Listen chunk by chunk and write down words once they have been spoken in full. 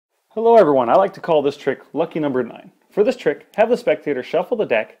Hello everyone, I like to call this trick lucky number 9. For this trick, have the spectator shuffle the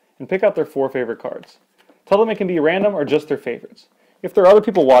deck and pick out their 4 favorite cards. Tell them it can be random or just their favorites. If there are other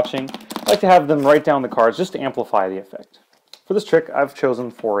people watching, I like to have them write down the cards just to amplify the effect. For this trick, I've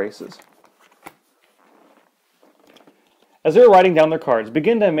chosen 4 aces. As they're writing down their cards,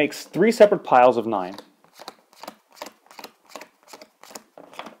 begin to make 3 separate piles of 9.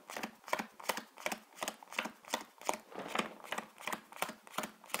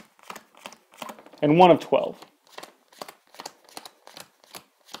 And 1 of 12.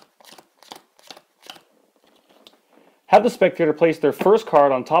 Have the spectator place their first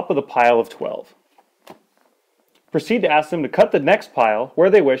card on top of the pile of 12. Proceed to ask them to cut the next pile where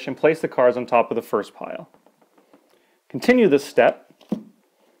they wish and place the cards on top of the first pile. Continue this step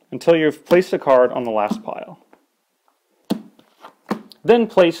until you've placed a card on the last pile. Then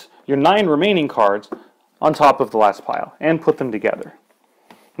place your 9 remaining cards on top of the last pile and put them together.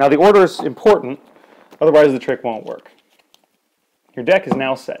 Now the order is important, otherwise the trick won't work. Your deck is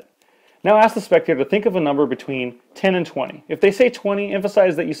now set. Now ask the spectator to think of a number between 10 and 20. If they say 20,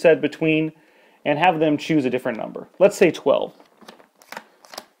 emphasize that you said between and have them choose a different number. Let's say 12.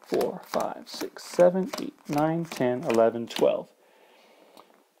 4, 5, 6, 7, 8, 9, 10, 11, 12.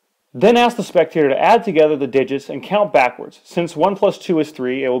 Then ask the spectator to add together the digits and count backwards. Since 1 plus 2 is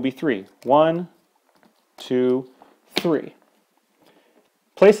 3, it will be 3. 1, 2, 3.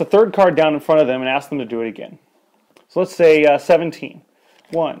 Place the third card down in front of them and ask them to do it again. So let's say 17.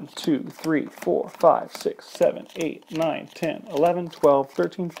 1, 2, 3, 4, 5, 6, 7, 8, 9, 10, 11, 12,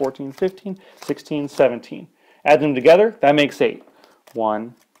 13, 14, 15, 16, 17. Add them together, that makes 8.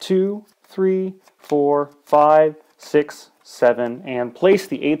 1, 2, 3, 4, 5, 6, 7, and place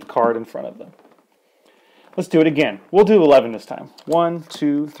the 8th card in front of them. Let's do it again. We'll do 11 this time. 1,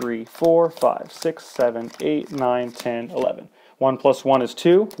 2, 3, 4, 5, 6, 7, 8, 9, 10, 11. 1 plus 1 is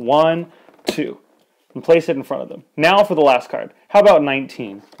 2. 1, 2. And place it in front of them. Now for the last card. How about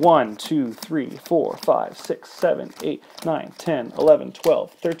 19? 1, 2, 3, 4, 5, 6, 7, 8, 9, 10, 11,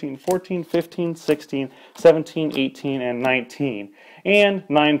 12, 13, 14, 15, 16, 17, 18, and 19. And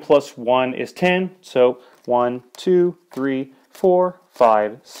 9 plus 1 is 10. So 1, 2, 3, 4,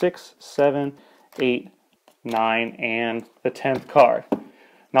 5, 6, 7, 8, 9, and the 10th card.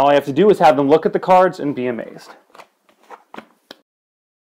 Now all I have to do is have them look at the cards and be amazed.